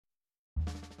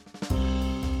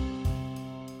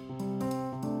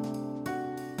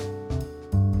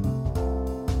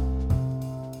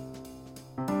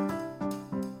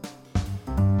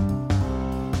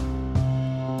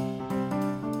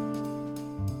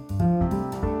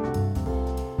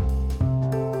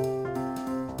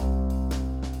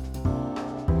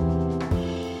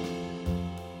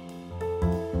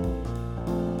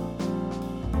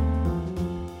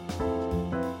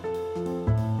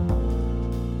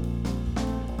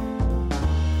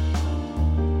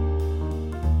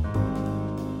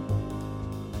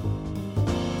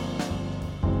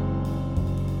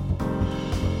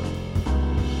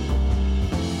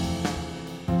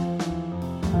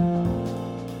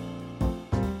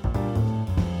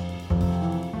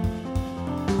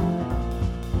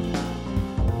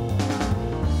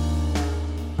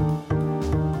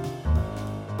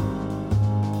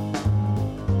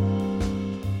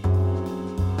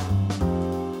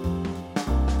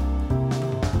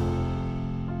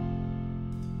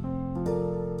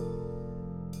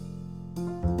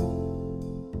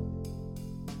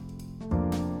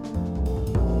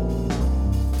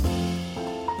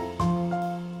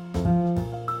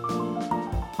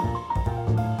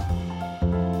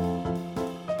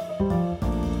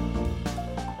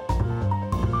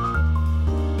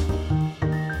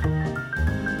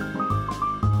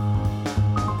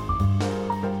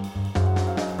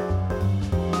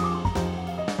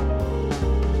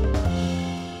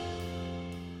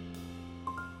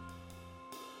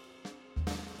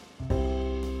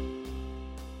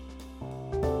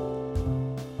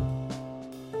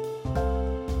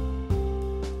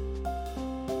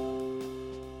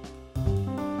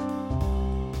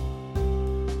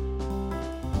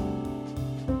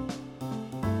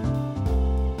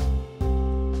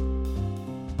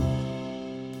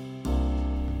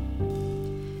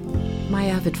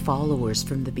avid followers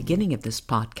from the beginning of this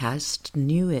podcast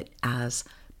knew it as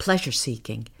Pleasure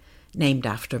Seeking, named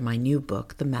after my new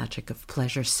book, The Magic of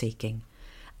Pleasure Seeking.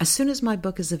 As soon as my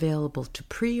book is available to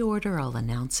pre-order, I'll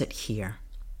announce it here.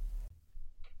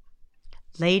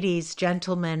 Ladies,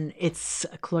 gentlemen, it's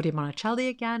Claudia Monticelli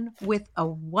again with a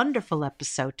wonderful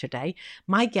episode today.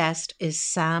 My guest is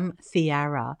Sam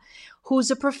Thiara,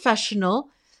 who's a professional.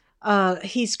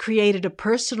 He's created a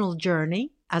personal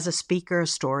journey as a speaker, a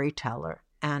storyteller,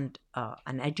 and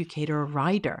an educator, a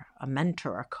writer, a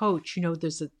mentor, a coach. You know,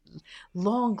 there's a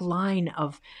long line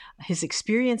of his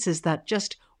experiences that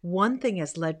just one thing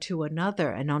has led to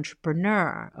another: an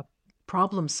entrepreneur, a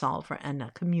problem solver, and a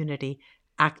community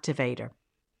activator.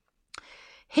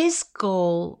 His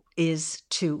goal is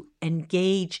to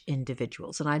engage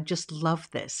individuals, and I just love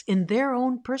this, in their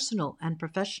own personal and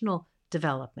professional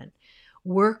development.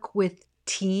 Work with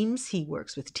teams. He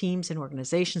works with teams and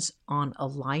organizations on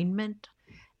alignment,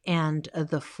 and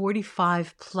the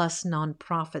 45 plus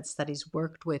nonprofits that he's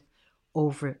worked with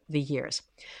over the years.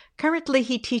 Currently,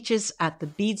 he teaches at the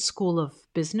Bede School of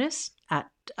Business at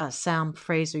Sam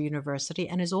Fraser University,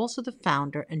 and is also the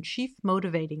founder and chief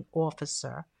motivating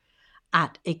officer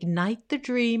at Ignite the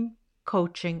Dream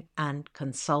Coaching and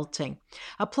Consulting,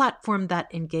 a platform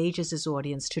that engages his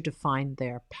audience to define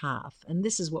their path. And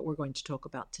this is what we're going to talk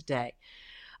about today.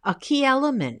 A key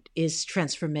element is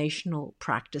transformational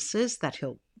practices that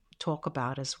he'll talk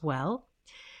about as well,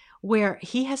 where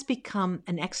he has become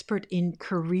an expert in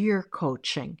career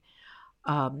coaching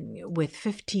with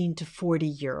 15 to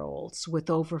 40-year-olds, with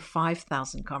over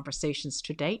 5,000 conversations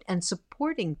to date, and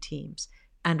supporting teams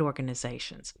and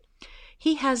organizations.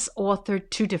 He has authored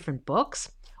 2 different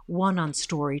books, one on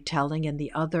storytelling and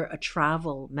the other a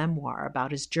travel memoir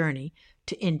about his journey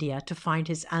to India to find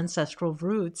his ancestral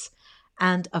roots,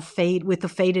 and a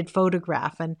faded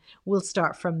photograph. And we'll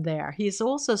start from there. He has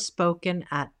also spoken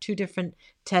at 2 different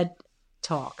TED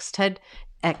Talks,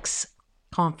 TEDx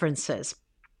conferences.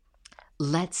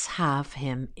 Let's have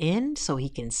him in so he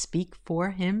can speak for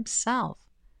himself.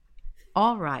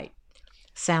 All right.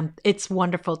 Sam, it's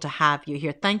wonderful to have you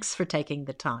here. Thanks for taking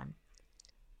the time.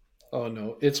 Oh,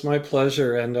 no, it's my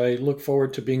pleasure. And I look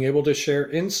forward to being able to share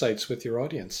insights with your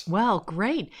audience. Well,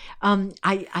 great.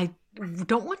 I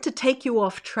don't want to take you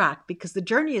off track because the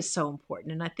journey is so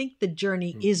important. And I think the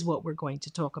journey is what we're going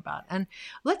to talk about. And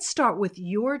let's start with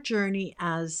your journey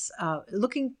as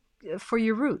looking for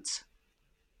your roots.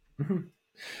 Mm-hmm.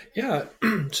 Yeah.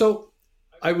 So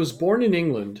I was born in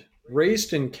England,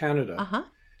 raised in Canada. Uh-huh.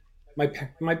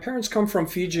 My parents come from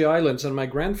Fiji Islands, and my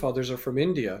grandfathers are from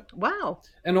India. Wow.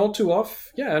 And all too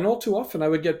often I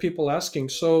would get people asking,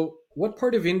 so what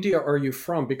part of India are you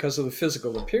from, because of the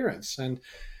physical appearance? And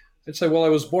I'd say, well, I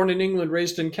was born in England,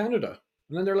 raised in Canada.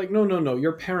 And then they're like, no,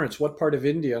 your parents, what part of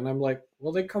India? And I'm like,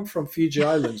 well, they come from Fiji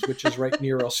Islands, which is right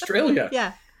near Australia.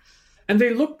 Yeah. And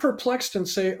they look perplexed and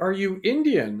say, are you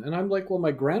Indian? And I'm like, well,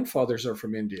 my grandfathers are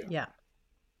from India. Yeah.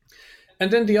 And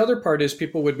then the other part is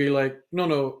people would be like,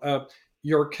 no,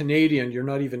 you're Canadian. You're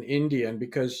not even Indian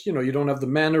because, you don't have the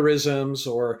mannerisms,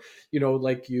 or,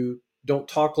 like you don't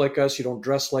talk like us. You don't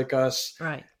dress like us.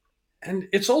 Right. And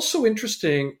it's also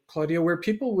interesting, Claudia, where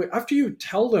people, after you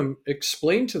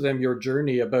explain to them your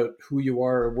journey about who you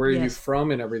are, where Yes. you're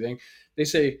from and everything, they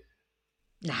say,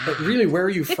 but really, where are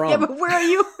you from? Yeah, but where are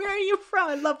you from?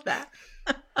 I love that.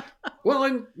 Well,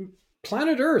 I'm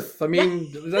planet Earth. I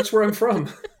mean, that's where I'm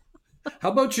from.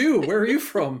 How about you? Where are you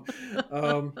from?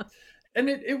 And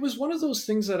it was one of those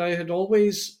things that I had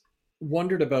always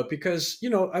wondered about because,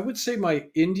 I would say my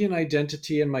Indian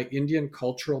identity and my Indian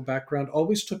cultural background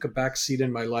always took a backseat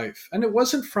in my life. And it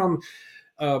wasn't from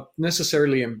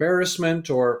necessarily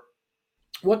embarrassment or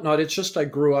whatnot. It's just I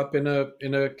grew up in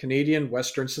a Canadian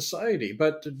Western society.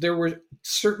 But there were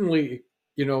certainly,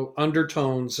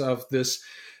 undertones of this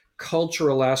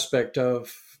cultural aspect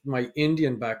of my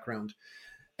Indian background.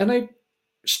 And I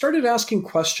started asking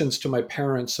questions to my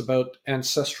parents about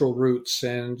ancestral roots.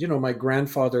 And, my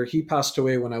grandfather, he passed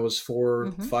away when I was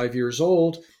 5 years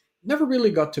old. Never really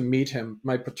got to meet him,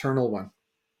 my paternal one.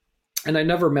 And I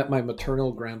never met my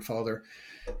maternal grandfather.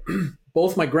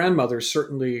 Both my grandmothers,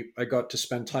 certainly I got to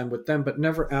spend time with them, but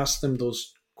never asked them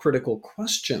those critical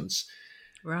questions.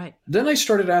 Right. Then I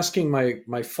started asking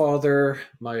my father,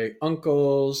 my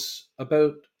uncles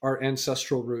about our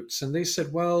ancestral roots. And they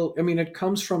said, well, I mean, it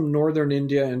comes from northern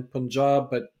India and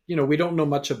Punjab, but, we don't know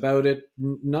much about it.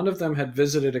 None of them had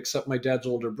visited except my dad's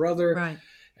older brother. Right.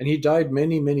 And he died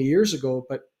many, many years ago.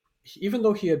 But even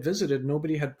though he had visited,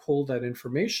 nobody had pulled that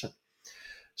information.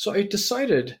 So I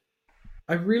decided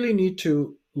I really need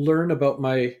to learn about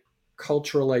my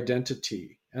cultural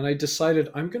identity and I decided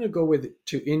I'm going to go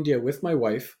to India with my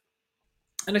wife.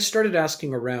 And I started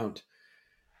asking around.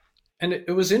 And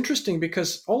it was interesting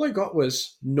because all I got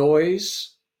was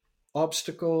noise,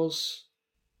 obstacles,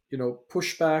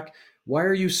 pushback. Why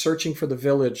are you searching for the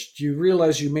village? Do you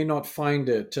realize you may not find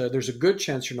it? There's a good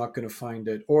chance you're not going to find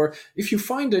it. Or if you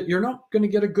find it, you're not going to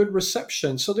get a good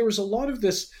reception. So there was a lot of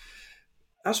this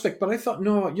aspect. But I thought,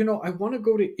 no, I want to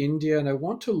go to India and I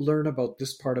want to learn about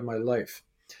this part of my life.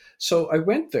 So I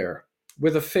went there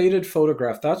with a faded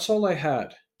photograph. That's all I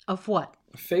had. Of what?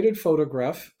 A faded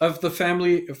photograph of the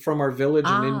family from our village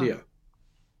in Ah, India.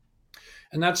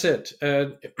 And that's it.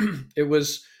 It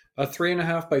was a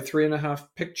 3.5 by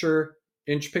 3.5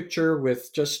 inch picture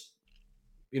with just,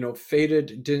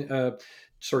 faded,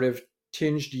 sort of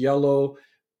tinged yellow.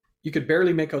 You could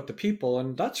barely make out the people.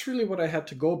 And that's really what I had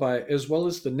to go by, as well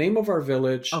as the name of our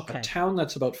village, a okay. town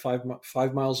that's about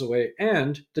 5 miles away,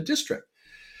 and the district.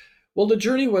 Well, the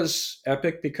journey was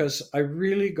epic because I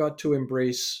really got to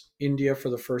embrace India for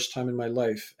the first time in my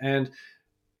life. And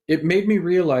it made me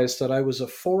realize that I was a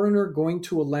foreigner going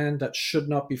to a land that should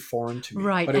not be foreign to me,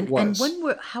 Right. but it And was.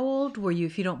 how old were you,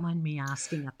 if you don't mind me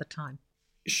asking at the time?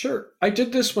 Sure, I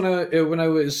did this when I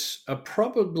was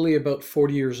probably about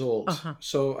 40 years old. Uh-huh.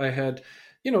 So I had,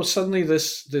 suddenly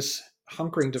this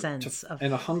hunkering Sense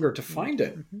and a of hunger to need. find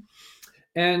it. Hmm.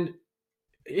 And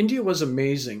India was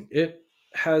amazing. It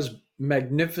has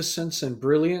magnificence and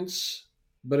brilliance,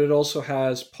 but it also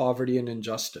has poverty and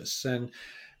injustice. And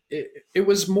it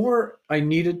was more, I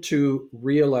needed to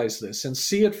realize this and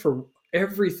see it for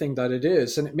everything that it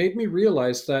is. And it made me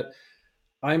realize that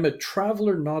I'm a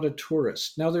traveler, not a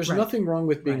tourist. Now, there's Right. nothing wrong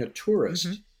with being Right. a Hmm. tourist,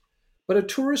 but a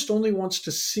tourist only wants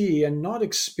to see and not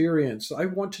experience. I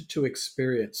wanted to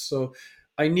experience. So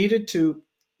I needed to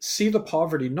see the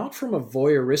poverty, not from a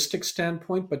voyeuristic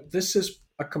standpoint, but this is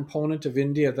a component of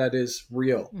India that is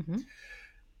real. Hmm.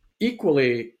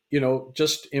 Equally,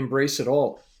 just embrace it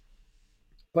all.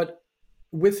 But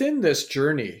within this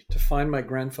journey to find my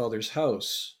grandfather's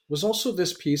house was also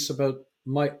this piece about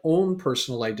my own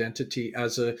personal identity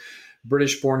as a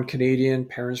British born Canadian,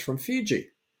 parents from Fiji.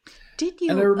 Did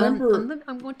And I you, remember,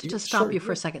 I wanted to stop sorry, you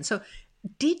for a second. So,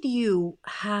 did you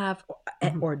have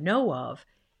mhm, or know of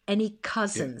any yeah.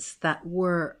 cousins that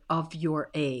were of your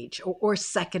age, or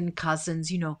second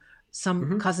cousins, some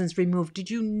Hmm. cousins removed? Did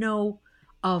you know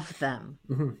of them?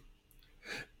 Hmm.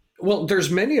 Well, there's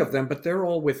many of them, but they're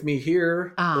all with me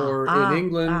here Ah, or in ah,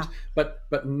 England, ah.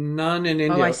 but none in Oh, I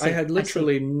India. I see. had I see.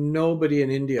 literally nobody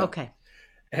in India, Okay.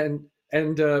 and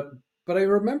but I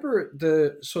remember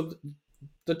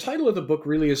the title of the book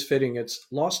really is fitting. It's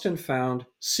Lost and Found: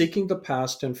 Seeking the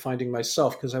Past and Finding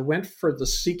Myself, because I went for the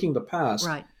seeking the past,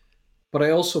 Right. but I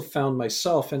also found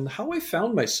myself. And how I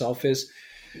found myself is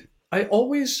I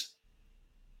always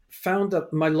found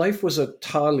that my life was a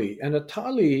thali, and a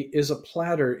thali is a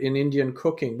platter in Indian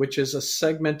cooking, which is a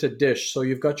segmented dish. So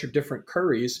you've got your different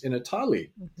curries in a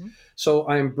thali. Hmm. So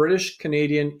I'm British,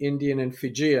 Canadian, Indian, and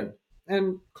Fijian.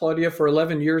 And Claudia, for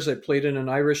 11 years, I played in an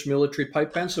Irish military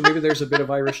pipe band. So maybe there's a bit of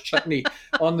Irish chutney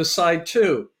on the side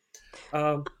too.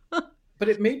 Um, but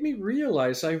it made me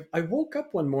realize I woke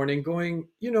up one morning going,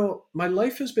 my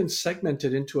life has been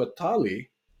segmented into a thali.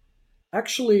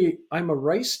 Actually, I'm a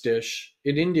rice dish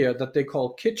in India that they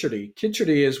call khichdi.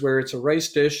 Khichdi is where it's a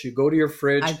rice dish. You go to your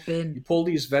fridge, I've been. you pull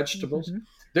these vegetables. Hmm.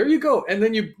 There you go. And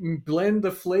then you blend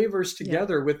the flavors Yeah.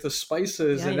 together with the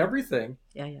spices Yeah. and Yeah. everything.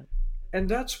 Yeah. Yeah. And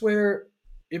that's where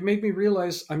it made me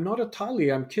realize I'm not a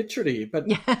thali, I'm khichdi. But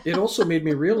Yeah. it also made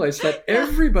me realize that Yeah.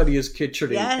 everybody is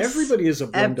khichdi. Yes. Everybody is a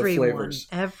blend of Everyone. flavors.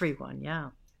 Everyone.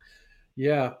 Yeah.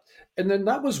 Yeah. And then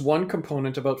that was one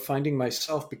component about finding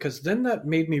myself, because then that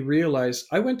made me realize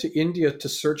I went to India to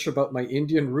search about my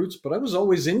Indian roots, but I was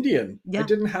always Indian. I Yeah,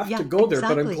 didn't have to yeah, go there,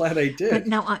 but I'm exactly. glad I But did.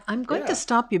 now I'm going to Yeah.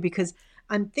 stop you because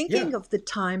I'm Yeah. thinking of the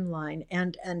timeline,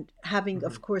 and having, Hmm.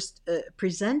 of course,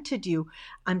 presented you,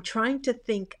 I'm trying to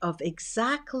think of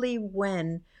exactly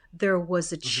when there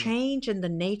was a Hmm. change in the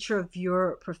nature of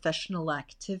your professional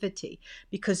activity,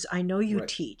 because I know you Right.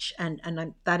 teach, and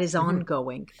that is Hmm.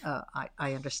 ongoing. I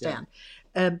Yeah. understand.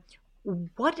 Um,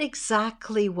 what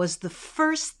exactly was the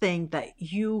first thing that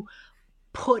you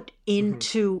put Hmm.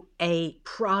 into a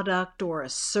product or a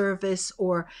service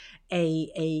or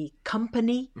a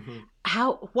company? Hmm.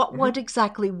 How, what Hmm.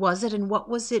 exactly was it, and what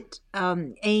was it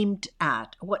aimed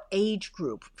at? What age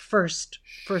group Sure.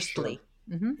 firstly?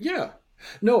 Hmm. Yeah.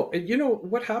 No,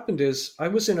 what happened is I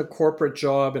was in a corporate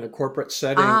job in a corporate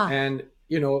setting, Ah, and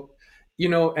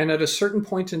and at a certain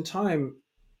point in time,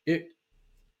 it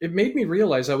it made me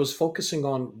realize I was focusing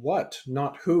on what,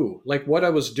 not who, like what I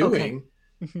was okay. doing.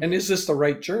 Hmm. And is this the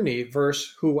right journey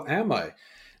versus who am I?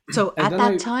 So And at then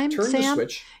that I time, turned the Sam,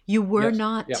 switch. you were Yes.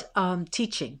 not Yeah.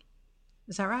 teaching.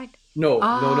 Is that right? No,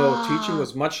 no, no. Teaching Ah,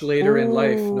 was much later in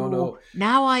life. No, oh, no.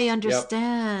 now I Yep.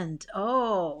 understand.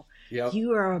 Oh, Yep.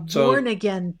 you are a born So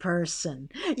again person.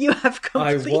 You have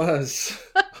I complete. was.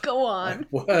 Go I on.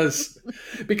 was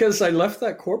because I left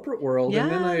that corporate world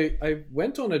and then Yeah. I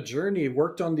went on a journey,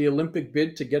 worked on the Olympic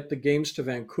bid to get the games to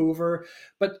Vancouver.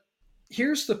 But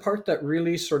here's the part that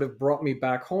really sort of brought me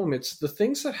back home. It's the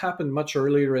things that happened much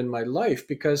earlier in my life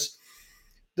because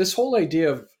this whole idea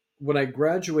of when I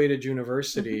graduated Hmm.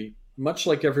 university, much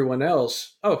like everyone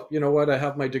else, oh, you know what? I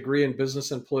have my degree in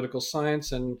business and political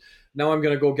science, and now I'm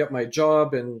going to go get my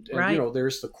job. And Right.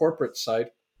 there's the corporate side.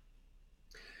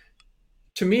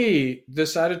 To me,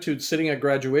 this attitude sitting at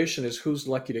graduation is who's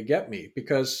lucky to get me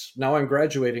because now I'm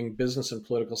graduating business and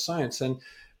political science. And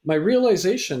my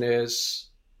realization is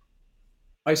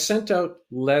I sent out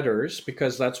letters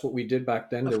because that's what we did back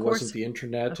then. Of There wasn't course. the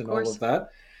internet Of and all of course. that.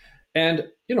 And,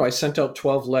 I sent out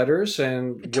 12 letters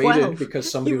and waited 12. because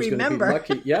You somebody was going to be remember.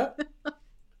 lucky. Yeah. Yeah.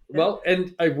 Well,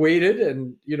 and I waited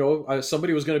and,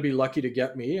 somebody was going to be lucky to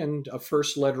get me. And a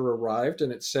first letter arrived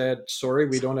and it said, sorry,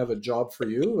 we don't have a job for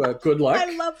you. Good I luck.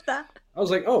 love that. I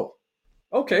was like, oh,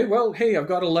 okay, well, hey, I've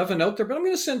got 11 out there, but I'm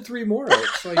going to send three more out.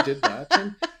 So I did that.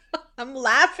 And I'm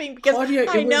laughing because Claudia,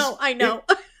 I know, I know.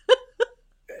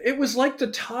 it was like the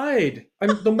tide.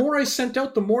 The more I sent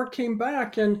out, the more came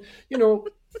back. And,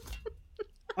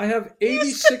 I have You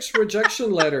said 86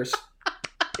 rejection letters.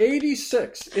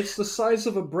 86. It's the size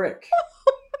of a brick.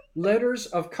 Letters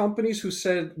of companies who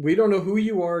said, we don't know who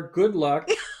you are, good luck.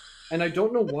 And I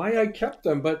don't know why I kept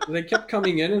them, but they kept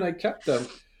coming in and I kept them.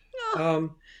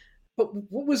 Um, but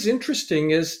what was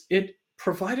interesting is it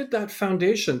provided that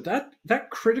foundation, that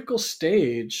critical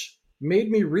stage made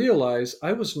me realize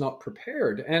I was not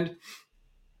prepared. And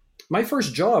my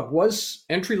first job was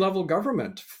entry level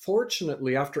government.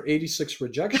 Fortunately, after 86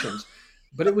 rejections,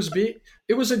 but it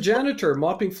was a janitor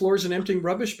mopping floors and emptying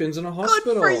rubbish bins in a good for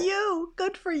hospital. you.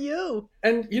 Good for you.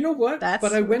 And you know what? But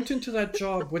That's I went into that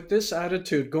job with this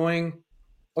attitude, going,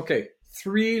 okay,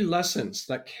 three lessons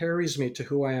that carries me to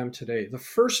who I am today. The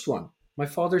first one, my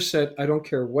father said, I don't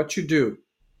care what you do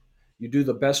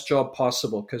the best job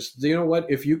possible. Because you know what?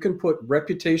 If you can put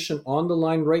reputation on the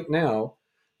line right now,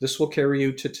 this will carry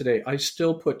you to today. I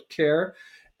still put care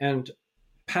and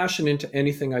passion into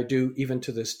anything I do, even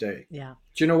to this day. yeah.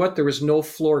 Do you know what? There was no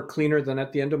floor cleaner than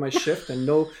at the end of my shift and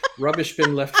no rubbish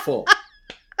bin left full.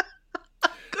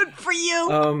 Good for you.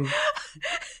 Um,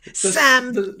 Sam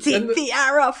and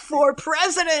Thiara for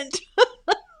president.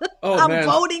 oh I'm man,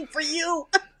 voting for you.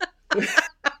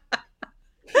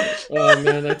 oh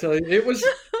man, I tell you,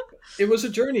 it was a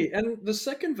journey. And the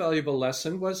second valuable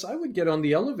lesson was I would get on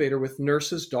the elevator with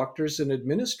nurses, doctors, and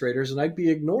administrators, and I'd be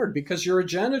ignored because you're a Of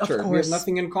janitor. We have course.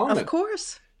 nothing in Of common.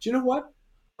 course. Do you know what?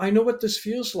 I know what this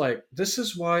feels like. This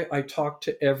is why I talk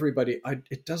to everybody.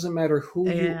 It doesn't matter who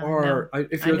you Yeah, I know. are.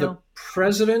 If I you're the know.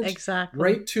 president, Exactly.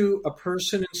 right to a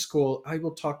person in school, I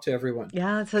will talk to everyone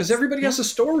Yeah, because it's everybody yeah. has a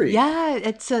story. Yeah,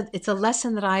 it's a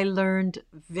lesson that I learned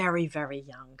very, very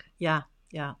young. Yeah.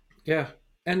 Yeah. Yeah.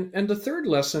 And the third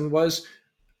lesson was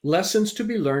lessons to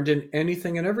be learned in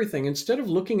anything and everything. Instead of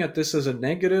looking at this as a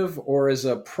negative or as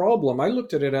a problem, I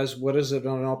looked at it as what is it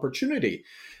an opportunity?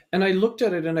 And I looked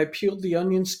at it and I peeled the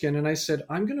onion skin and I said,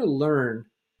 I'm going to learn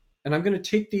and I'm going to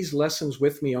take these lessons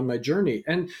with me on my journey.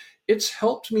 And it's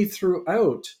helped me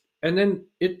throughout. And then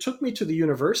it took me to the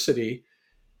university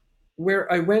where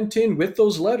I went in with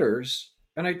those letters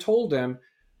and I told them,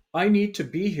 I need to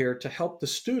be here to help the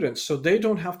students so they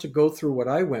don't have to go through what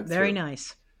I went Very through.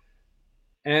 nice.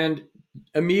 And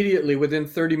immediately within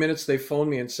 30 minutes, they phoned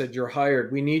me and said, you're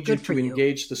hired. We need you Good for to you.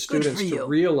 engage the Good for students to you.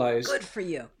 realize, Good for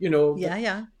you. that Yeah,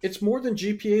 yeah. it's more than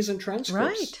GPAs and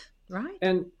transcripts. Right. Right.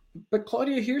 And, but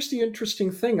Claudia, here's the interesting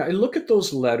thing. I look at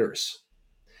those letters.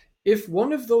 If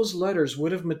one of those letters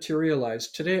would have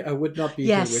materialized today, I would not be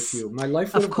here with Yes. you. My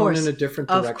life would Of have gone in course. a different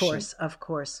Of direction. course. Of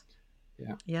course.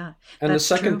 Yeah. Yeah. And the That's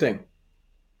second true. thing,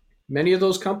 many of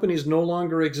those companies no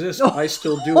longer exist. I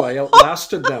still do. I Oh,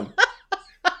 outlasted them.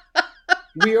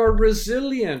 We are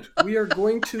resilient. We are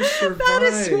going to that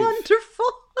is survive. wonderful.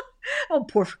 Oh,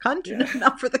 poor country, Yeah.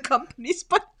 not for the companies,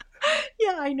 but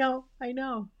yeah, I know. I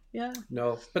know. Yeah.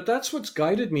 No, but that's what's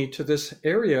guided me to this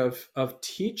area of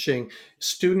teaching,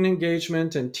 student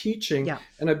engagement and teaching. Yeah.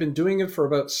 And I've been doing it for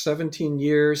about 17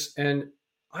 years. And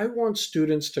I want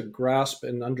students to grasp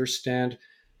and understand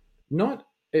not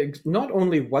not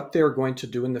only what they're going to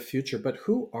do in the future, but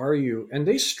who are you? And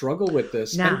they struggle with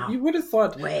this. And Now, you would have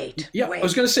thought, wait, yeah, wait. I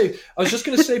was just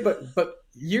going to say, but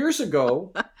years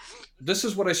ago, this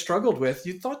is what I struggled with.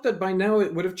 You thought that by now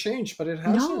it would have changed, but it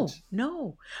No, hasn't.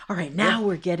 no. All right, Yeah. now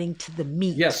we're getting to the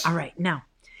meat. All Yes. right, now,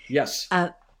 Yes. uh,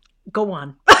 go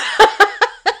on.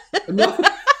 No.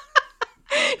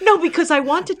 No, because I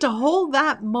wanted to hold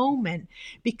that moment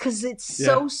because it's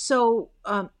Yeah.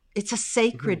 it's a Hmm.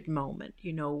 sacred moment,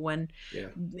 when Yeah.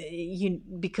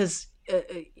 because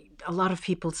a lot of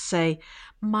people say,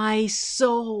 my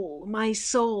soul,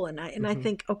 and I Hmm.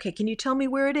 think, okay, can you tell me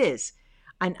where it is?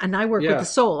 And I work with the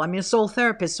Yeah. soul. I'm a soul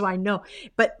therapist, so I know.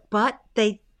 But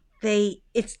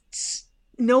it's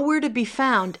nowhere to be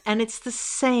found, and it's the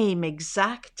same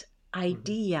exact Hmm.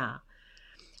 idea.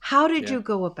 How did Yeah. you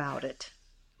go about it?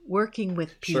 Working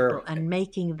with people Sure. and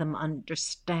making them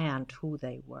understand who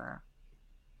they were.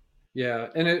 Yeah,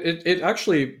 and it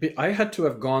actually, I had to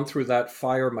have gone through that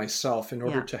fire myself in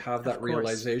order Yeah, to have of that course.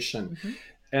 realization. Hmm.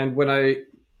 And when I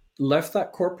left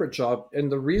that corporate job,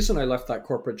 and the reason I left that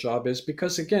corporate job is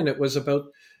because, again, it was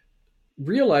about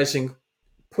realizing,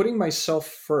 putting myself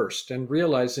first and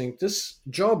realizing this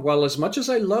job, while as much as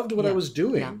I loved what I Yeah, was yeah.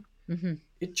 doing, Hmm.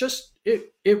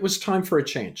 it was time for a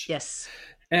change. Yes.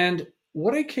 And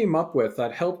what I came up with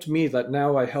that helped me, that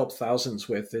now I help thousands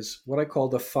with, is what I call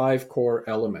the 5 core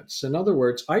elements. In other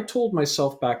words, I told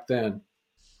myself back then,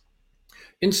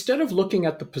 instead of looking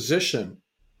at the position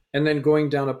and then going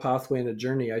down a pathway and a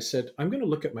journey, I said, I'm going to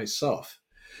look at myself.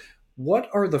 What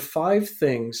are the 5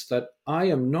 things that I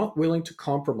am not willing to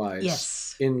compromise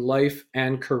Yes. in life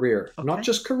and career? Not Okay.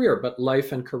 just career, but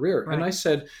life and career. And I Right.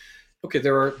 said, okay,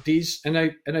 there are these, and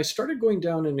I started going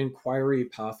down an inquiry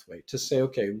pathway to say,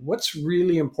 okay, what's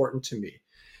really important to me?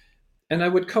 And I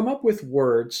would come up with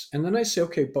words, and then I say,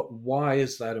 okay, but why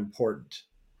is that important?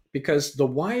 Because the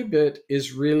why bit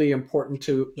is really important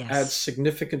to add Yes.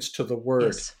 significance to the word.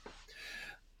 Yes.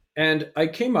 And I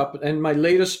came up, and my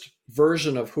latest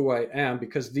version of who I am,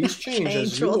 because these change as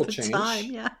Change you all will the time.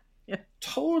 change. Yeah. Yeah.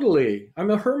 Totally. I'm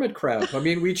a hermit crab. I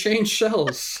mean, we change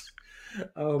shells.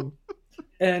 Um,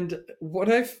 and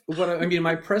I mean,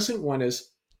 my present one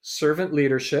is servant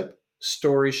leadership,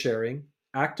 story sharing,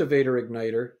 activator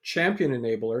igniter, champion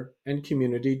enabler, and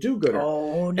community do-gooder.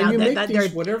 Oh, And now you that make that these they're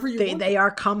whatever you want they them.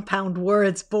 are compound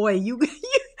words, boy. You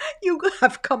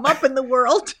have come up in the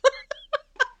world.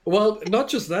 Well, not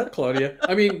just that, Claudia.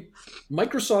 I mean,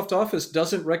 Microsoft Office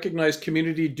doesn't recognize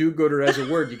community do-gooder as a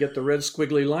word. You get the red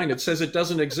squiggly line. It says it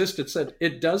doesn't exist. It said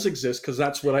it does exist because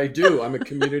that's what I do. I'm a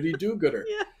community do-gooder.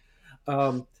 Yeah.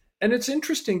 Um, and it's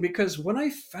interesting because when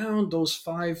I found those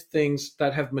 5 things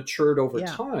that have matured over Yeah.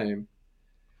 time,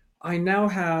 I now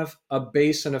have a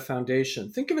base and a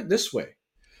foundation. Think of it this way: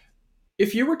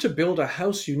 if you were to build a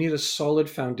house, you need a solid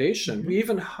foundation. Hmm. We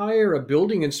even hire a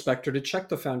building inspector to check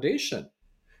the foundation.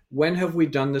 When have we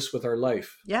done this with our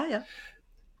life? Yeah. Yeah.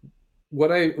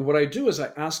 What I do is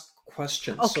I ask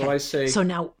questions. So Okay. I say, So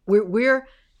now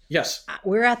yes,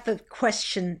 we're at the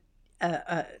question,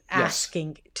 yes,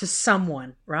 asking to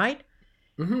someone, right?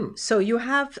 mm-hmm, So you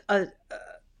have a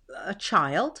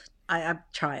child, a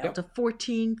child, a yep,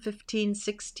 14, 15,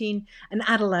 16, an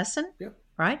adolescent, yep,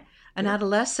 right? An yep,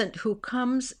 adolescent who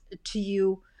comes to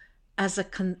you as a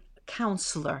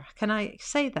counselor. Can I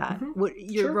say that? mm-hmm, What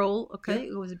your sure, role? yeah, Okay,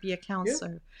 it would be a yeah,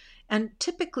 counselor. And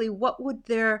typically, what would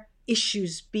their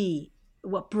issues be?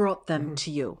 What brought them mm-hmm,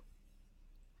 to you?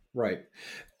 right.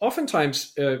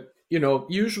 Oftentimes,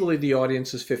 usually the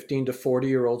audience is 15 to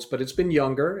 40-year-olds, but it's been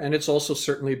younger and it's also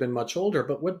certainly been much older.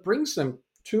 But what brings them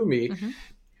to me Hmm.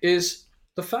 is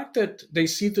the fact that they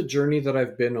see the journey that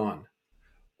I've been on,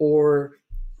 or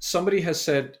somebody has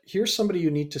said, here's somebody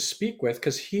you need to speak with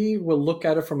because he will look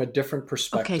at it from a different Okay,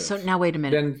 so perspective now wait a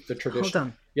minute. than the Hold traditional.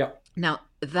 on. Yeah. Now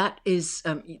that is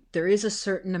there is a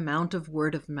certain amount of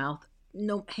word of mouth.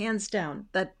 No, hands down,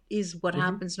 that is what Hmm.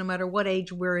 happens no matter what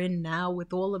age we're in now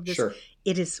with all of this. Sure.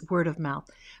 It is word of mouth.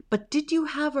 But did you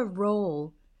have a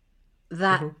role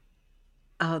that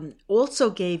Hmm. also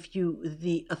gave you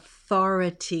the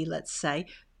authority, let's say,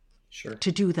 Sure.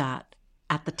 to do that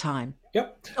at the time?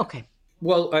 Yep. Okay.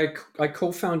 Well, I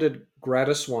co-founded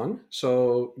Gratis One.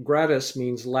 So Gratis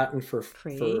means Latin for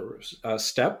Free.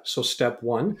 step. So step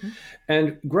one, Hmm.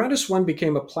 and Gratis One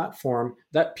became a platform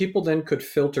that people then could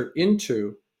filter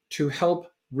into to help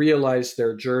realize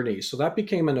their journey. So that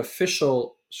became an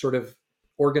official sort of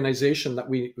organization that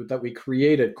we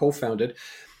created, co-founded.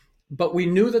 But we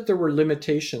knew that there were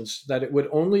limitations, that it would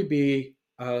only be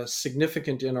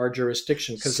significant in our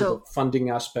jurisdiction because of the So funding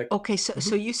aspect. okay, so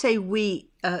Mhm. you say we,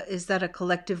 is that a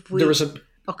collective There was we? a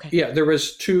Okay. Yeah, there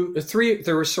was two, three.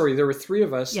 There were 3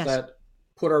 of us Yes. that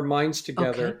put our minds Okay.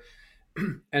 together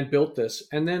and built this,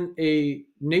 and then a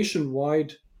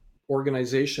nationwide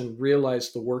organization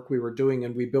realized the work we were doing,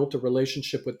 and we built a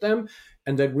relationship with them,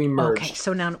 and then we Okay, merged.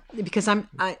 so now because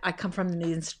I come from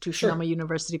the institution, I'm a Sure.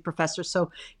 university professor,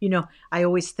 so I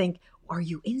always think, are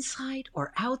you inside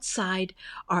or outside?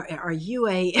 Are you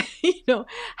a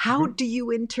how Hmm. do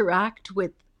you interact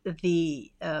with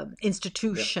the Yeah.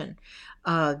 institution?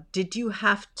 Did you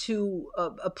have to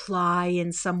apply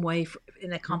in some way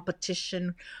in a Hmm.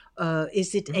 competition?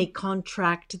 Is it a Hmm.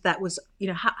 contract that was,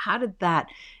 how did that,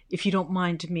 if you don't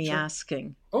mind me Sure.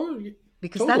 asking, Oh,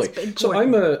 because that's totally. So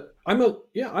important.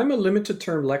 I'm a limited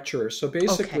term lecturer. So Okay,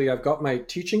 basically, I've got my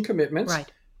teaching commitments,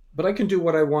 right. but I can do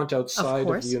what I want Of outside of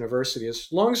the course. university as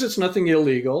long as it's nothing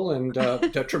illegal and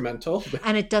detrimental.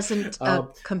 And it doesn't uh,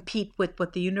 compete with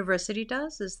what the university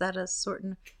does? Is that a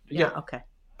certain? yeah. Yeah, okay.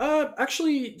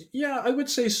 Actually, yeah, I would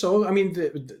say so. I mean,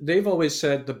 they've always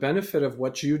said the benefit of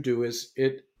what you do is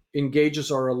it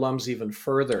engages our alums even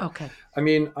further. Okay. I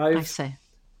mean, I I've say.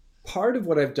 part of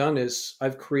what I've done is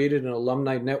I've created an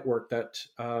alumni network that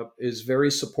is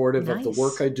very supportive of the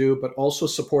work Nice. I do, but also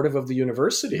supportive of the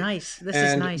university. Nice. This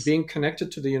is And nice. being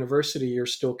connected to the university, you're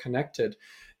still connected.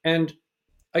 And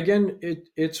again,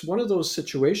 it's one of those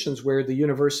situations where the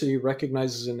university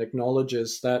recognizes and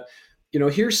acknowledges that,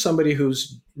 here's somebody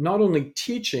who's not only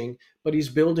teaching, but he's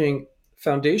building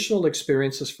foundational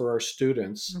experiences for our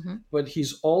students, Hmm. but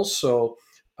he's also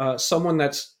someone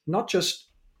that's not just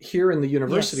here in the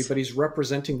university, Yes. but he's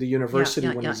representing the Yeah, university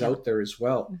yeah, when yeah, he's yeah. out there as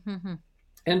well. Hmm.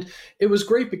 And it was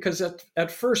great because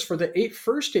at first, for the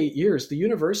first 8 years, the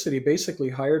university basically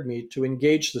hired me to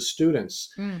engage the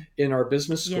students Mm. in our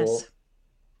business Yes. school.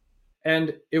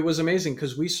 And it was amazing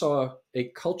because we saw a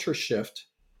culture shift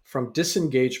from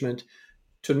disengagement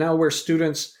to now where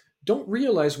students don't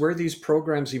realize where these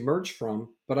programs emerge from,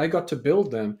 but I got to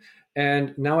build them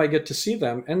and now I get to see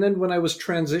them. And then when I was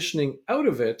transitioning out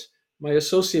of it, my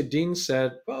associate dean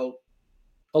said, well,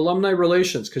 alumni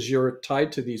relations, because you're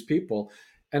tied to these people.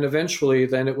 And eventually,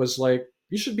 then it was like,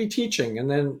 you should be teaching. And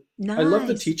then I love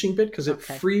the Nice. teaching bit because it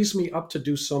Okay. frees me up to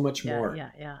do so much Yeah, more.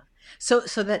 yeah, yeah. So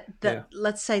that Yeah,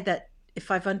 let's say that if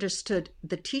I've understood,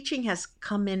 the teaching has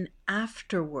come in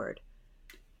afterward.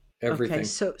 Okay, everything.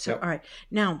 so all Yep. right.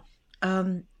 Now,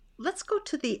 um, let's go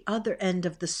to the other end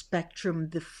of the spectrum,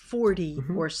 the 40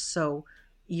 Hmm. or so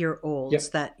year olds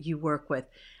Yep. that you work with.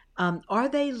 Are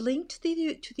they linked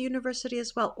to the university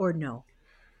as well, or no?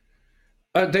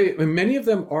 They many of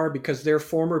them are because they're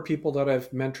former people that I've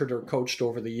mentored or coached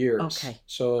over the years. Okay,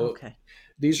 So okay.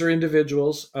 these are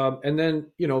individuals, and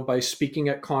then by speaking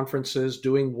at conferences,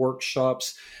 doing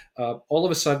workshops, all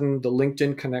of a sudden the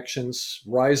LinkedIn connections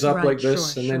rise up Right, like sure,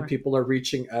 this, and then sure, people are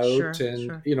reaching out, sure,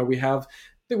 and sure. we have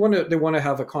they want to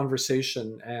have a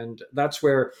conversation, and that's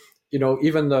where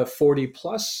even the 40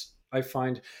 plus I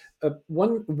find.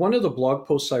 One of the blog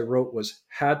posts I wrote was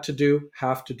had to do,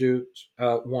 have to do,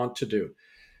 want to do.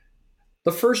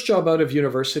 The first job out of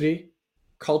university,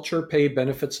 culture, pay,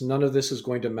 benefits, none of this is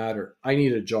going to matter. I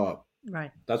need a job.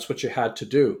 Right. That's what you had to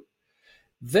do.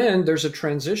 Then there's a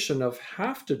transition of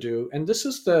have to do, and this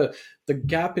is the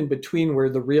gap in between where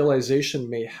the realization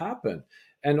may happen.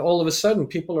 And all of a sudden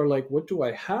people are like, what do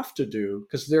I have to do?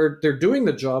 Because they're doing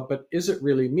the job, but is it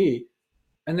really me?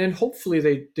 And then hopefully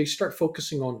they start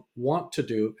focusing on want to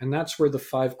do, and that's where the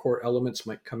five core elements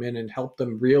might come in and help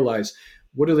them realize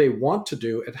what do they want to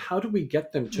do and how do we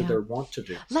get them to Yeah. their want to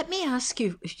do. Let me ask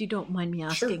you, if you don't mind me Sure.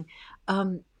 asking,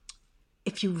 um,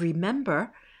 if you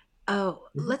remember, Hmm.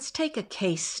 let's take a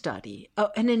case study,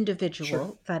 an Sure.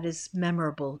 individual that is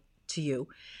memorable to you.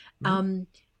 Hmm. Um,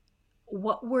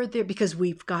 what were there? Because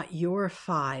we've got your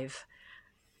five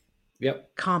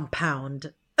Yep.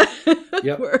 compound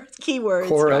Yep. keywords,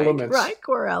 Core right? elements. Right,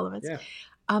 core elements. Yeah.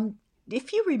 Um,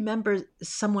 if you remember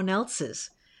someone else's,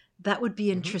 that would be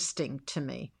Hmm. interesting to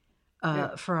me,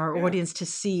 Yeah. for our Yeah. audience to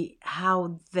see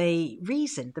how they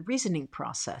reason, the reasoning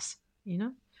process. You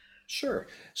know. Sure.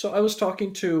 So I was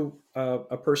talking to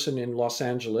a person in Los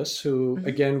Angeles who, Hmm.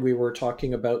 again, we were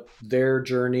talking about their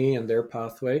journey and their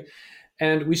pathway.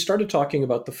 And we started talking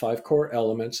about the five core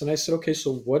elements. And I said, okay,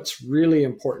 so what's really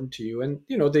important to you? And,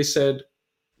 they said,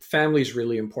 family is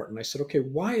really important. I said, okay,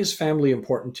 why is family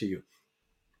important to you?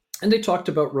 And they talked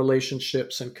about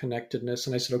relationships and connectedness.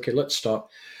 And I said, okay, let's stop.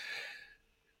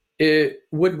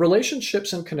 Would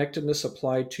relationships and connectedness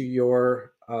apply to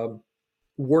your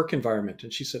work environment?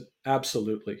 And she said,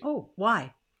 absolutely. Oh,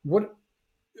 why? What?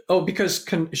 Oh, because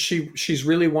she's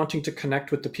really wanting to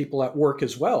connect with the people at work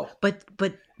as well. But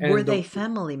were And they the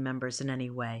family members in any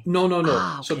way? No, no, no.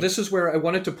 Ah, So okay. this is where I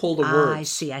wanted to pull the Ah, I words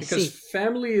see. I because see.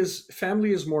 family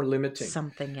is more limiting,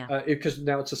 Something, yeah. because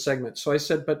now it's a segment. So I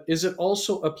said, but is it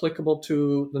also applicable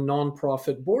to the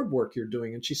nonprofit board work you're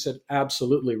doing? And she said,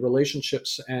 absolutely.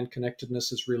 Relationships and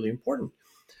connectedness is really important.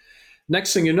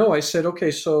 Next thing you know, I said,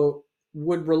 okay, so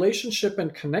would relationship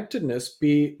and connectedness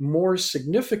be more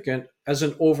significant as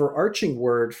an overarching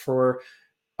word for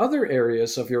other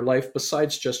areas of your life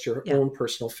besides just your Yeah. own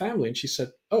personal family? And she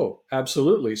said, oh,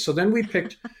 absolutely. So then we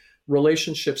picked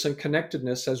relationships and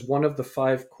connectedness as one of the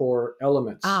five core Ah,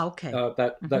 elements okay.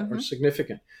 that are Mm-hmm.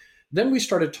 significant. Then we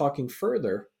started talking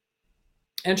further,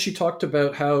 and she talked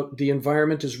about how the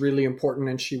environment is really important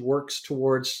and she works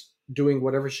towards doing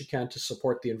whatever she can to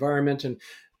support the environment. And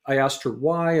I asked her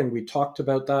why, and we talked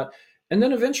about that. And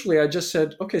then eventually I just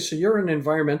said, okay, so you're an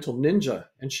environmental ninja.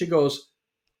 And she goes,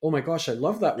 oh my gosh, I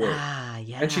love that word. Ah,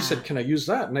 And she said, yeah. can I use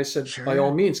that? And I said, by all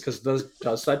Sure. means, because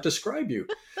does that describe you?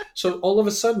 So all of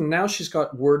a sudden now she's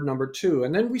got word number two.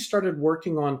 And then we started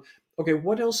working on, okay,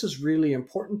 what else is really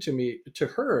important to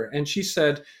her? And she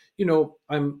said,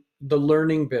 I'm the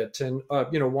learning bit, and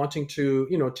wanting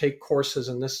to take courses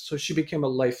in this. So she became a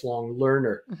lifelong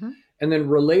learner. Mm-hmm. And then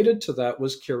related to that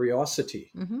was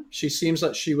curiosity. Mm-hmm. She seems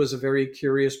that she was a very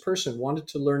curious person, wanted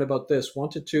to learn about this,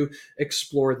 wanted to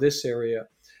explore this area.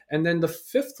 And then the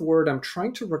fifth word, I'm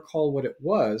trying to recall what it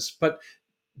was, but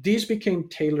these became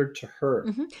tailored to her.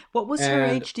 Mm-hmm. What was her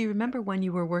And age? Do you remember when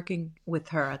you were working with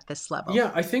her at this level?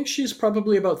 yeah, I think she's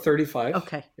probably about 35.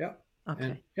 Okay. Yeah. And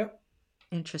Okay. yeah,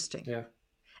 Interesting. yeah.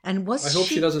 And I was hope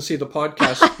she she doesn't see the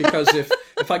podcast, because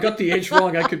if I got the age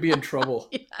wrong, I could be in trouble.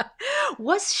 yeah.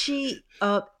 Was she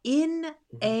in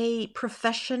Mhm. a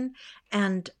profession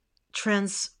and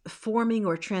transforming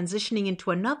or transitioning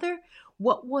into another?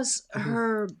 What was Mhm.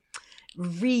 her Yeah.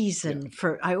 reason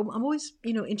for I'm always,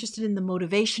 interested in the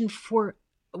motivation for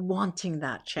wanting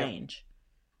that Yeah. change.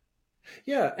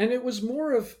 Yeah. And it was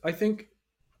more of, I think,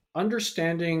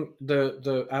 understanding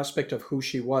the aspect of who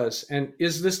she was, and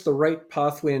is this the right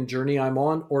pathway and journey I'm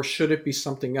on, or should it be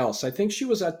something else? I think she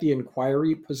was at the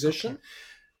inquiry Okay. position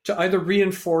to either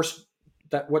reinforce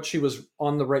that what she was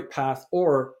on the right path,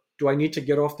 or do I need to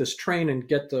get off this train and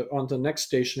get on the next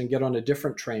station and get on a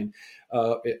different train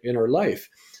in her life?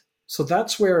 So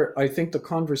that's where I think the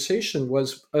conversation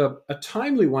was a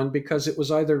timely one, because it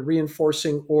was either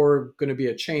reinforcing or going to be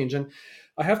a change. And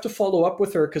I have to follow up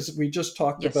with her because we just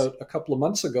talked Yes. about a couple of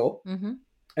months ago, Mm-hmm.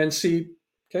 and see,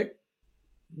 okay,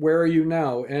 where are you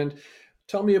now? And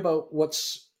tell me about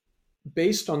what's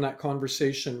based on that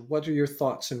conversation. What are your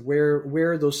thoughts, and where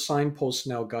are those signposts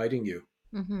now guiding you?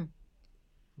 Mm-hmm.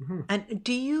 Mm-hmm. And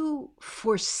do you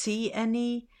foresee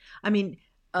any? I mean,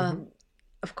 Mm-hmm. um,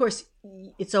 of course,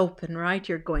 it's open, right?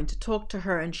 You're going to talk to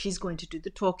her and she's going to do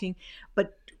the talking.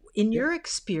 But in Yeah. your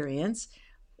experience,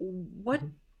 what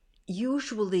Mm-hmm.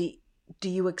 usually do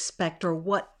you expect, or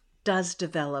what does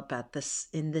develop at this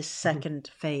in this Mm-hmm. second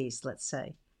phase, let's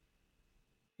say?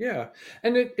 Yeah,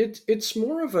 and it's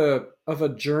more of a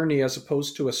journey as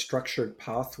opposed to a structured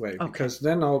pathway, Okay. because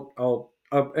then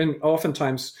and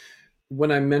oftentimes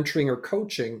when I'm mentoring or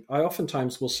coaching, I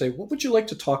oftentimes will say, "What would you like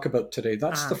to talk about today?"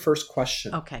 That's the Ah, first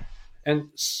question. okay. And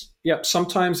yeah,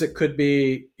 sometimes it could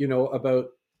be, about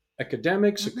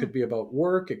academics, it Mm-hmm. could be about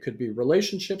work, it could be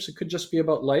relationships, it could just be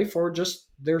about life, or just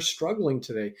they're struggling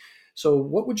today. So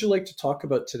what would you like to talk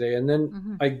about today? And then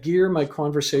Mm-hmm. I gear my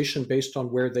conversation based on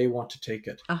where they want to take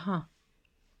it. Uh-huh. Hmm.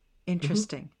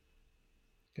 Interesting.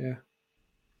 Yeah.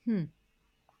 Hmm.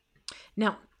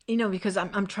 Now, because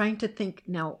I'm trying to think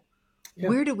now, Yeah.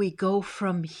 where do we go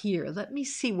from here? Let me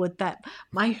see what that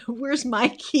my where's my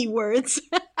keywords?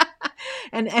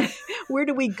 And where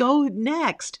do we go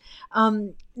next?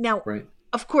 Now, Right.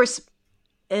 of course,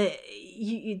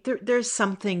 there's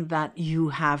something that you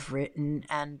have written,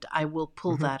 and I will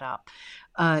pull Hmm. that up.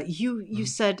 You Hmm.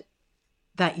 said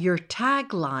that your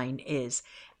tagline is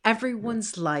Yeah.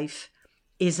 everyone's life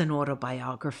is an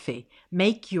autobiography.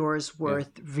 Make yours Yeah.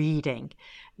 worth reading.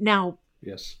 Now,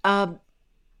 Yes. um,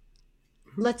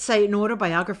 Hmm. let's say an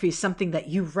autobiography is something that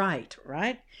you write,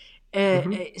 right?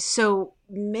 Hmm. So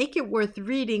make it worth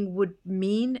reading would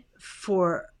mean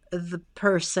for the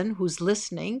person who's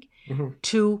listening Hmm.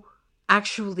 to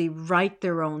actually write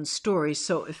their own story.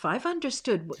 So if I've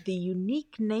understood what the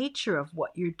unique nature of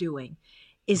what you're doing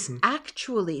is, Hmm.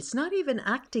 actually it's not even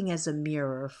acting as a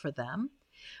mirror for them,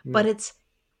 but No. it's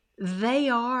they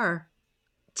are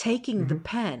taking the Hmm.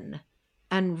 pen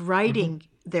and Hmm. writing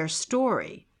their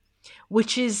story,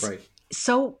 which is Right.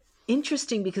 so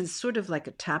interesting because it's sort of like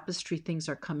a tapestry. Things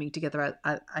are coming together.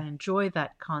 I enjoy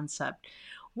that concept.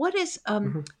 What is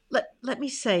Hmm. let me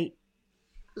say,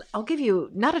 I'll give you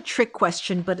not a trick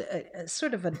question, but a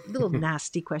sort of a little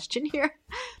nasty question here.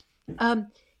 Um,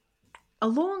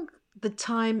 Along the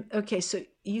time, okay, so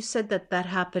you said that that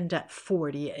happened at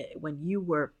 40, when you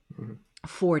were Hmm.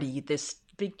 40, this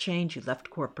big change, you left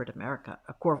corporate America,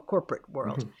 a corporate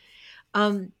world. Hmm.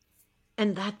 Um,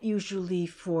 and that usually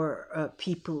for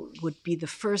people would be the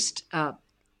first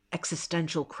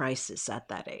existential crisis at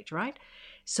that age, right?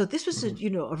 So this was a, Hmm. you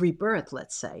know, a rebirth,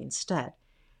 let's say, instead.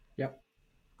 Yep.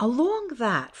 Along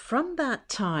that, from that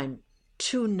time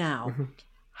to now, Hmm.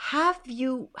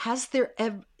 has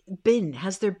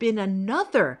there been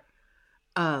another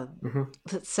uh, Hmm.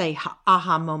 let's say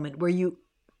aha moment where you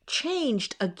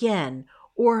changed again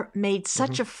or made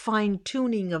such Hmm. a fine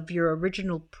tuning of your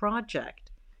original project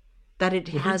that it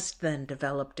Hmm. has then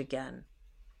developed again?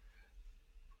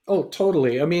 Oh,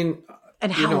 totally. I mean,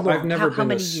 And you how know, I've long, never how been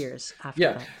many years after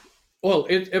yeah. that? Well,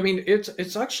 I mean,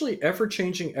 it's actually ever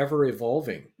changing, ever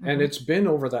evolving, and Mm-hmm. it's been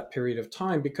over that period of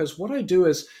time. Because what I do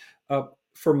is, uh,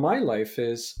 for my life,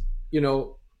 is you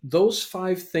know those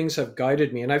five things have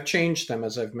guided me, and I've changed them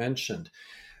as I've mentioned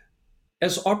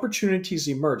as opportunities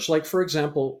emerge. Like for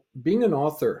example, being an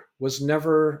author was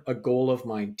never a goal of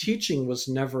mine. Teaching was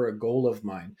never a goal of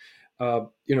mine.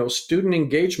 You know, student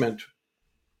engagement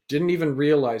didn't even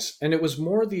realize. And it was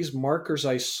more these markers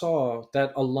I saw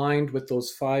that aligned with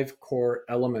those five core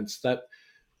elements that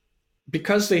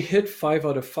because they hit 5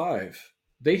 out of 5,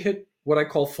 they hit what I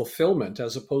call fulfillment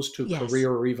as opposed to Yes.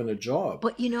 career or even a job.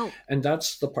 But you know, And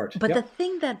that's the part. but the Yep.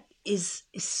 thing that is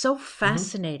so Hmm.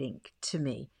 fascinating to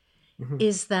me Hmm.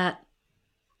 is that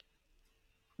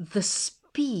the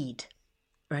speed,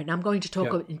 right? Now I'm going to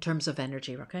talk Yep. in terms of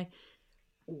energy, okay?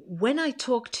 When I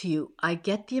talk to you, I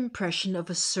get the impression of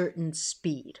a certain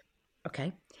speed,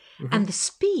 okay? And Hmm. the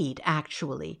speed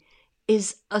actually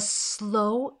is a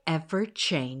slow, ever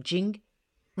changing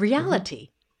Hmm.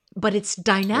 reality, but it's Right.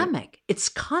 dynamic, it's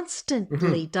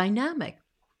constantly Hmm. dynamic.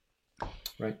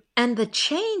 Right. And the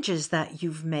changes that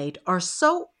you've made are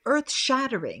so earth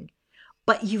shattering,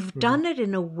 but you've Hmm. done it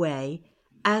in a way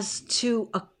as to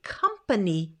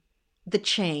accompany the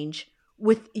change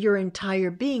with your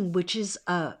entire being, which is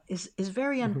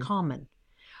very Hmm. uncommon.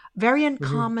 Very Hmm.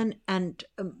 uncommon, and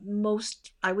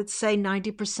most, I would say,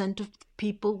 90% of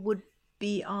people would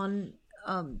be on,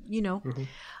 you know, Hmm.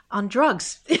 on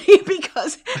drugs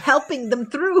because helping them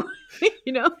through,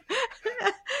 you know.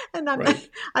 And Right.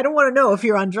 I don't want to know if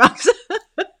you're on drugs.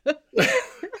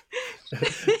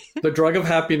 The drug of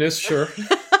happiness, sure.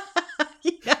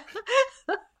 Yeah,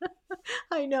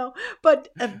 I know, but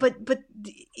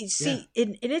you Yeah. see,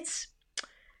 in it's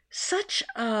such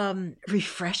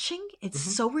refreshing. It's Hmm.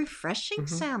 so refreshing, Hmm.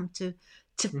 Sam, to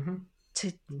Hmm.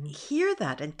 to Hmm. hear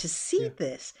that and to see Yeah.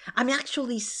 this. I'm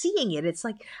actually seeing it. It's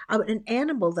like an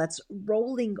animal that's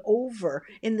rolling over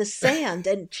in the sand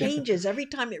and changes every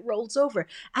time it rolls over,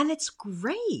 and it's Right.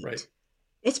 great.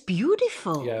 It's Yeah.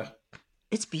 beautiful.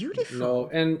 It's No. beautiful.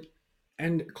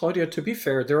 And Claudia, to be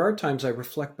fair, there are times I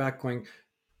reflect back going,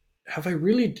 have I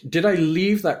really did I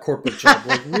leave that corporate job?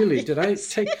 Like really,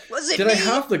 Yes, was it did I me?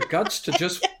 have the guts to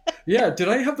just yeah, did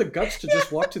I have the guts to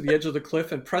just walk to the edge of the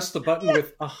cliff and press the button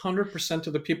with 100%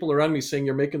 of the people around me saying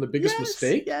you're making the biggest Yes,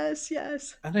 mistake? yes,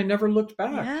 yes. And I never looked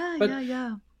back. Yeah, But yeah,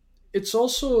 yeah. it's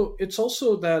also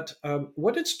that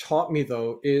what it's taught me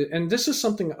though is, and this is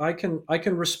something I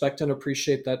can respect and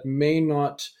appreciate that may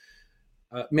not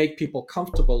make people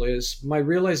comfortable, is my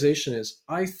realization is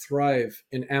I thrive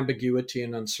in ambiguity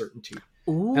and uncertainty,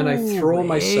 and I Ooh, throw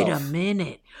wait a myself.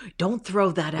 minute. Don't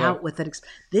throw that Yeah. out with it.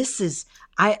 This is,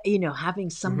 you know, having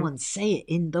Hmm. someone say it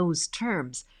in those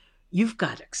terms, you've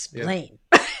got to Yeah. explain.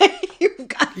 You've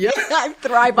got, Yeah. I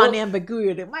thrive on Well,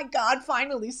 ambiguity. My God,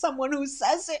 finally, someone who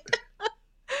says it.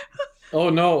 oh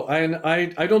no,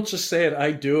 I don't just say it,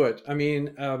 I do it. I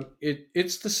mean,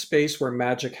 it's the space where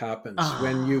magic happens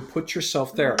when you Ah, put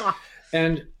yourself there. mwah.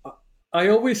 And I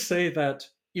always say that,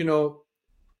 you know,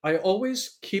 I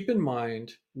always keep in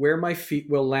mind where my feet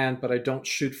will land, but I don't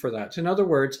shoot for that. In other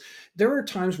words, there are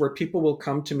times where people will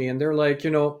come to me and they're like, you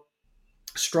know,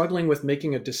 struggling with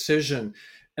making a decision.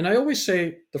 And I always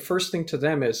say the first thing to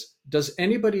them is, does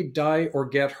anybody die or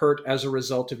get hurt as a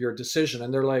result of your decision?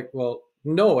 And they're like, well,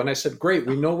 no. And I said, great,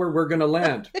 we know where we're going to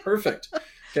land. Perfect.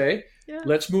 Okay, Yeah.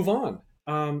 let's move on.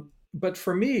 But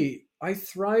for me, I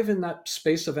thrive in that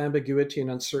space of ambiguity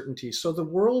and uncertainty. So the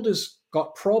world has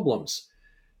got problems.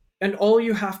 And all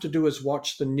you have to do is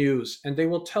watch the news, and they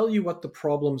will tell you what the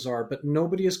problems are, but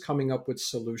nobody is coming up with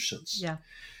solutions. Yeah.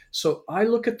 So I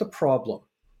look at the problem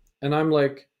and I'm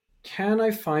like, can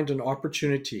I find an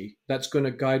opportunity that's going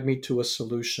to guide me to a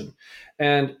solution?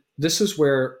 And this is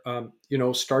where,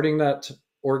 starting that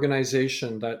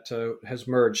organization that has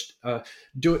merged,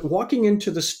 walking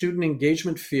into the student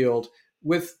engagement field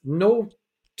with no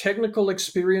technical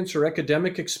experience or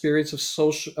academic experience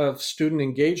of student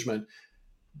engagement,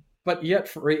 but yet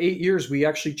for 8 years we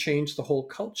actually changed the whole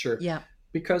culture, Yeah.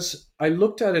 because I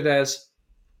looked at it as,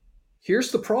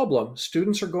 here's the problem: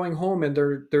 students are going home and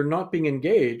they're not being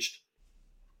engaged.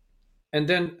 And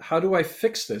then how do I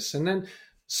fix this? And then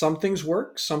some things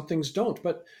work, some things don't.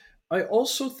 But I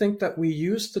also think that we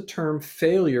use the term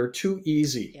failure too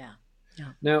easy. Yeah.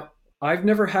 Yeah. Now, I've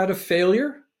never had a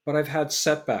failure, but I've had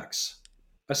setbacks.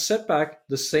 A setback,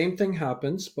 the same thing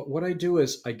happens, but what I do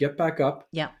is I get back up,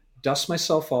 Yeah. dust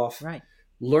myself off, Right.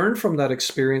 learn from that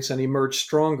experience and emerge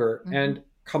stronger, Mm-hmm. and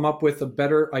come up with a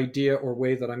better idea or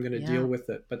way that I'm going to Yeah. deal with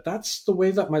it. But that's the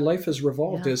way that my life has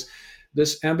revolved, Yeah. is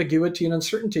this ambiguity and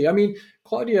uncertainty. I mean,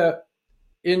 Claudia,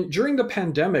 in during the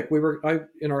pandemic,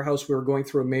 in our house, we were going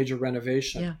through a major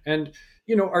renovation. Yeah. And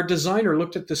our designer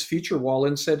looked at this feature wall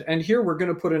and said, "And here we're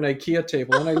going to put an IKEA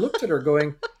table." And I looked at her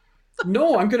going,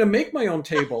 "No, I'm going to make my own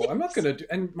table. I'm not going to do."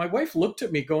 And my wife looked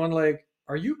at me going like,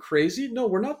 "Are you crazy? No,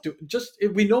 we're not doing, just,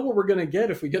 we know what we're going to get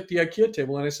if we get the IKEA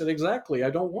table." And I said, "Exactly. I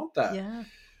don't want that." Yeah.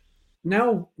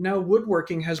 Now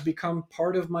woodworking has become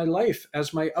part of my life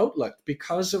as my outlet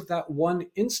because of that one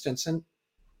instance. And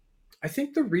I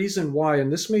think the reason why,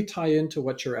 and this may tie into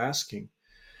what you're asking,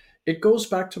 it goes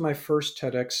back to my first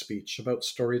TEDx speech about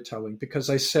storytelling, because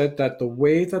I said that the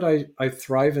way that I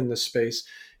thrive in this space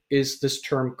is this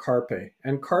term carpe.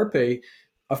 And carpe,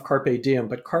 of carpe diem,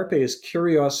 but carpe is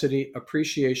curiosity,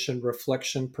 appreciation,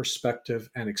 reflection, perspective,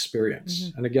 and experience.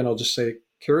 Mm-hmm. And again, I'll just say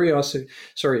curiosity,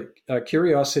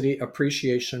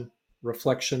 appreciation,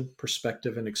 reflection,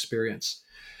 perspective, and experience.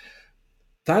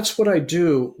 That's what I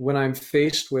do when I'm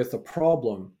faced with a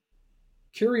problem.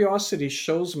 Curiosity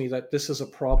shows me that this is a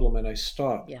problem, and I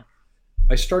stop. Yeah.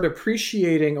 I start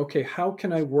appreciating, okay, how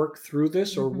can I work through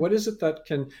this? Or Mm-hmm. what is it that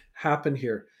can happen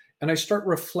here? And I start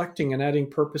reflecting and adding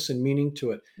purpose and meaning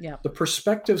to it. Yeah. The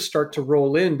perspectives start to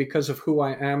roll in because of who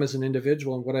I am as an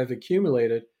individual and what I've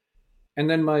accumulated. And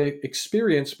then my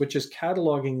experience, which is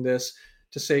cataloging this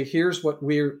to say, here's what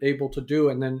we're able to do.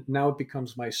 And then now it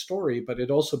becomes my story, but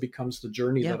it also becomes the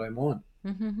journey Yeah. that I'm on.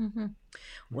 Mm-hmm. Mm-hmm. Mm.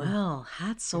 Well,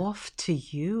 hats Yeah. off to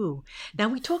you. Now,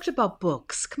 we talked about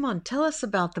books. Come on, tell us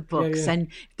about the Yeah, books. yeah. And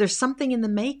there's something in the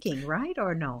making, right?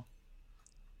 Or no?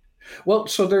 Well,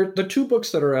 so there the two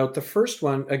books that are out. The first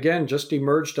one, again, just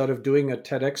emerged out of doing a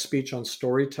TEDx speech on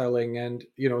storytelling and,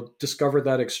 discover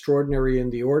that extraordinary in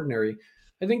the ordinary.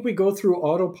 I think we go through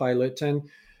autopilot and,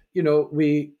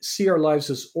 we see our lives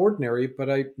as ordinary, but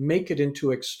I make it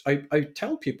into, I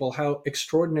tell people how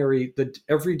extraordinary the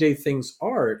everyday things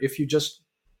are if you just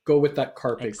go with that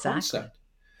carpe Exactly. concept.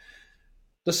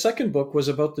 The second book was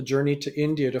about the journey to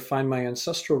India to find my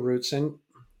ancestral roots. And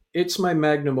it's my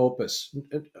magnum opus.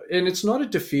 And it's not a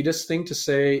defeatist thing to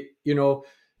say,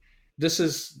 this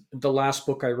is the last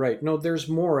book I write. No, there's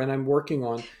more, and I'm working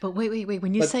on. But wait, wait, wait.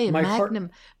 When you But say a my heart,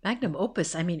 magnum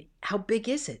opus, I mean, how big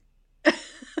is it? oh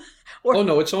Or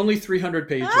no, it's only 300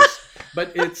 pages,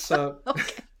 but okay.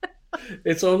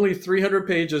 it's only 300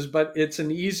 pages, but it's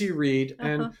an easy read.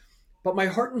 Uh-huh. But my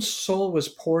heart and soul was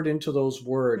poured into those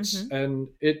words, Mm-hmm. and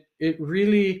it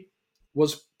really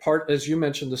was part, as you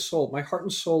mentioned, the soul. My heart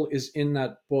and soul is in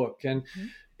that book, and Mm-hmm.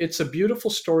 it's a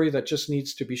beautiful story that just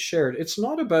needs to be shared. It's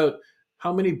not about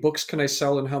how many books can I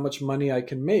sell and how much money I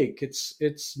can make.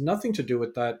 It's nothing to do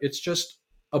with that. It's just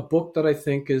a book that I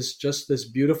think is just this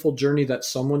beautiful journey that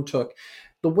someone took.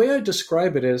 The way I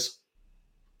describe it is,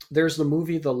 there's the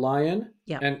movie The Lion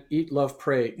Yeah. and Eat, Love,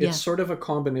 Pray. It's Yeah. sort of a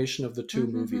combination of the two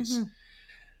Mm-hmm. movies. Mm-hmm.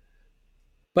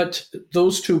 But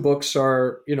those two books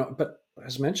are, but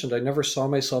as mentioned, I never saw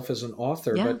myself as an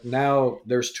author, Yeah. but now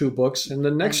there's two books. And the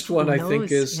And next one, who I think,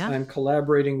 knows? is Yeah. I'm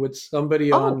collaborating with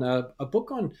somebody on Oh. a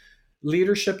book on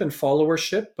leadership and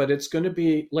followership, but it's going to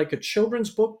be like a children's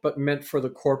book, but meant for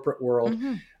the corporate world.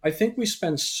 Mm-hmm. I think we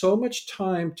spend so much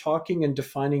time talking and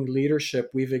defining leadership,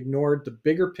 we've ignored the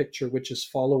bigger picture, which is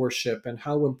followership and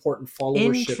how important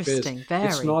followership is. Interesting. It's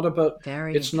Very, not about,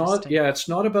 very it's not, interesting. yeah, it's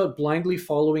not about blindly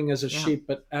following as a Yeah. sheep,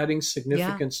 but adding Yeah.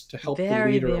 significance to help the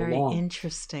Very, leader very along.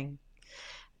 interesting.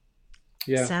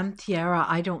 Yeah. Sam, Thiara,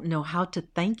 I don't know how to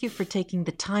thank you for taking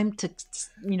the time to,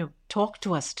 talk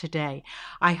to us today.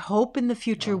 I hope in the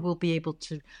future Wow. we'll be able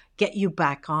to get you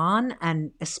back on,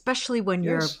 and especially when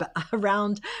you're Yes,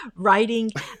 around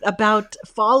writing about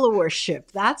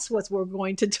followership. That's what we're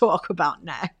going to talk about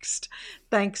next.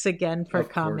 Thanks again for of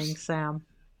coming, course. Sam.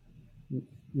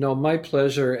 No, my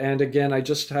pleasure. And again, I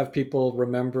just have people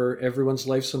remember everyone's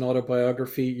life's an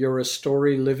autobiography. You're a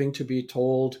story living to be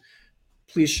told.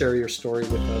 Please share your story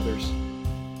with others.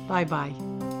 Bye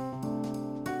bye.